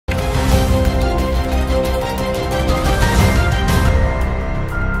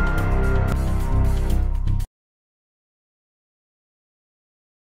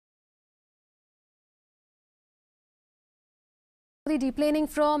Deplaning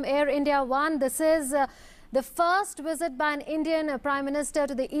from Air India One. This is the first visit by an Indian Prime Minister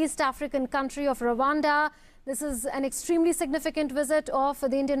to the East African country of Rwanda. This is an extremely significant visit of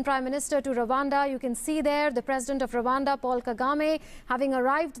the Indian Prime Minister to Rwanda. You can see there the President of Rwanda, Paul Kagame, having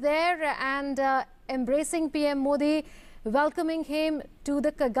arrived there and embracing PM Modi, welcoming him to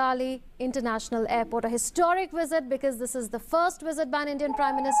the Kigali International Airport. A historic visit because this is the first visit by an Indian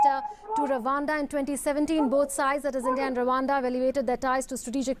Prime Minister to Rwanda. In 2017, both sides, that is India and Rwanda, have elevated their ties to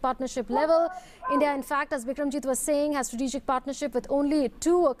strategic partnership level. India, in fact, as Bikramjit was saying, has strategic partnership with only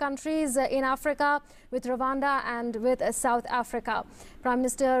two countries in Africa, with Rwanda and with South Africa. Prime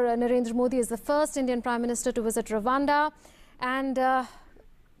Minister Narendra Modi is the first Indian Prime Minister to visit Rwanda. And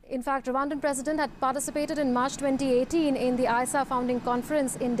in fact, Rwandan President had participated in March 2018 in the ISA founding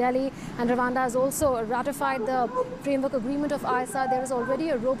conference in Delhi, and Rwanda has also ratified the framework agreement of ISA. There is already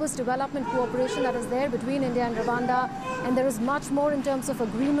a robust development cooperation that is there between India and Rwanda, and there is much more in terms of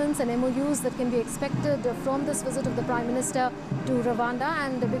agreements and MOUs that can be expected from this visit of the Prime Minister to Rwanda.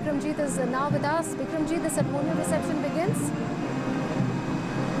 And Bikramjit is now with us. Bikramjit, the ceremonial reception begins.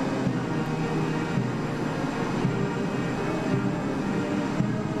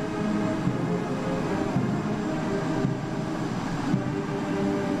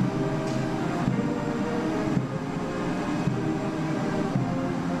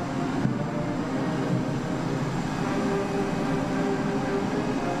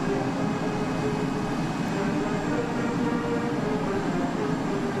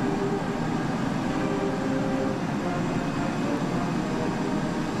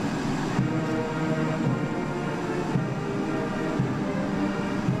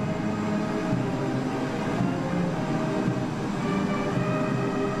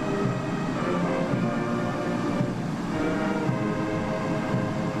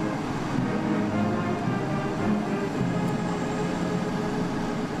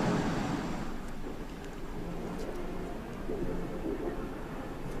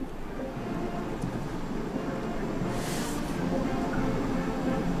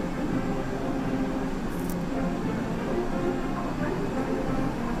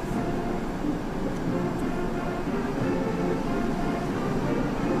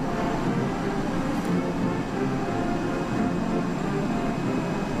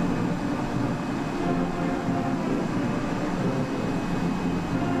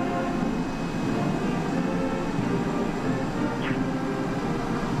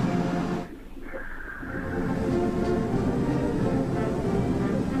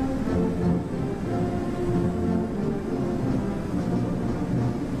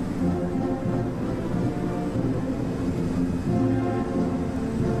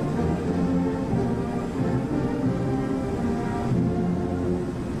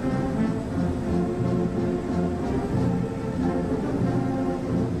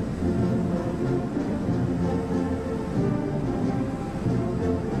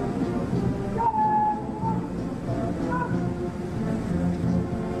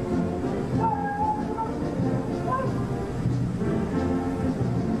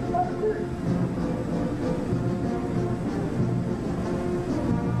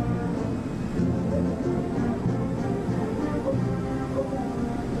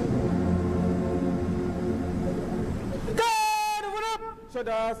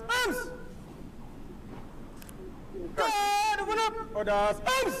 Orders, arms! Guard, open up! Orders,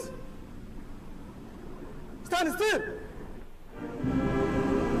 arms! Stand still!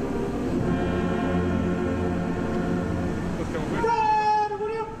 Guard,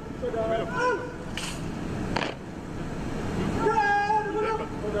 open up! Orders, arms! Guard, open up!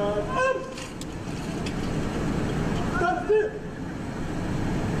 Orders, arms! Stand still!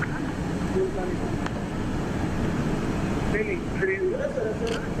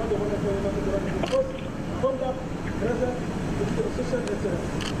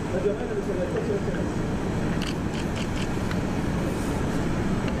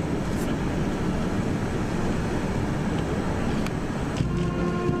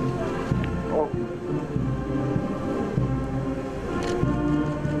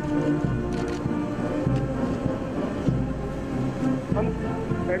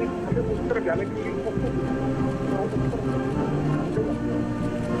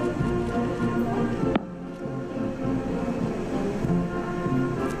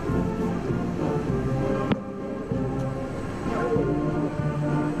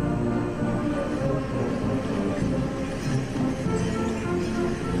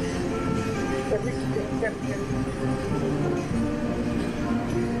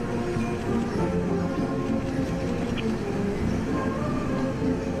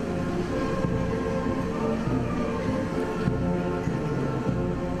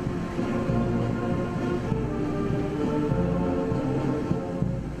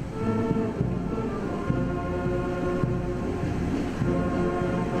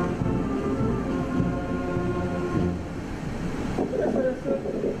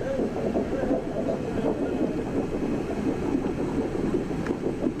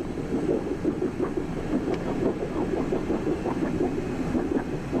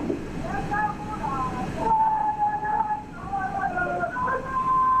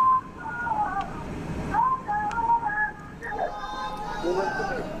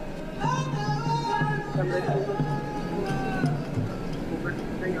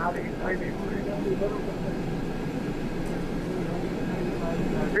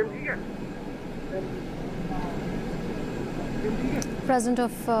 President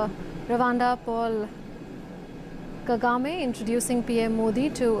of Rwanda, Paul Kagame, introducing PM Modi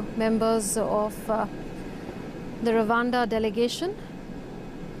to members of the Rwanda delegation.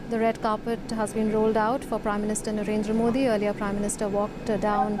 The red carpet has been rolled out for Prime Minister Narendra Modi. Earlier, Prime Minister walked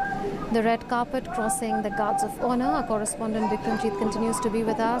down the red carpet, crossing the guards of honor. Our correspondent Bikramjit continues to be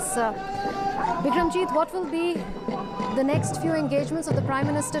with us. Bikramjit, what will be the next few engagements of the Prime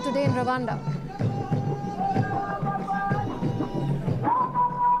Minister today in Rwanda?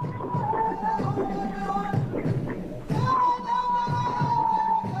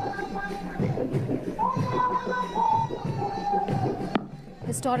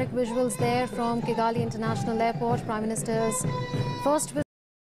 Historic visuals there from Kigali International Airport. Prime Minister's first visit.